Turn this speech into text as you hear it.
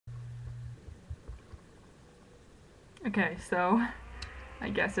Okay, so I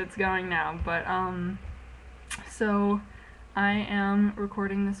guess it's going now, but so I am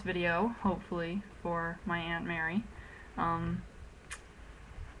recording this video, hopefully, for my Aunt Mary, um,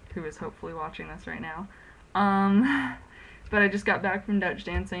 who is hopefully watching this right now. But I just got back from Dutch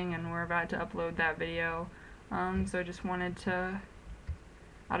dancing and we're about to upload that video. So I just wanted to,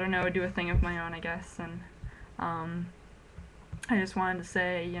 I don't know, do a thing of my own, I guess, and um, I just wanted to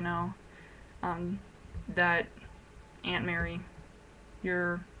say, that Aunt Mary,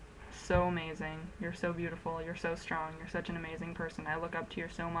 you're so amazing, you're so beautiful, you're so strong, you're such an amazing person. I look up to you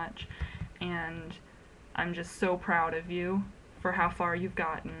so much, and I'm just so proud of you for how far you've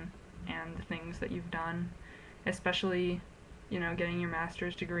gotten and the things that you've done, especially, getting your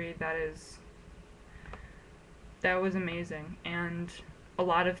master's degree. That was amazing, and a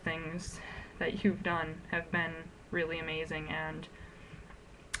lot of things that you've done have been really amazing, and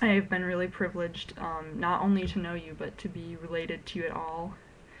I've been really privileged, not only to know you, but to be related to you at all.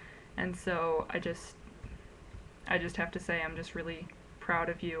 And so I just have to say I'm just really proud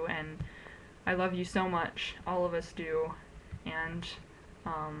of you, and I love you so much. All of us do, and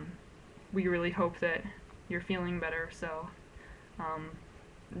we really hope that you're feeling better. So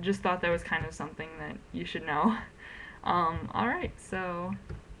just thought that was kind of something that you should know. Alright, so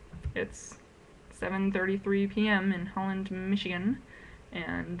it's 7:33 p.m. in Holland, Michigan,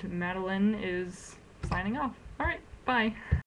 and Madeline is signing off. Alright, bye.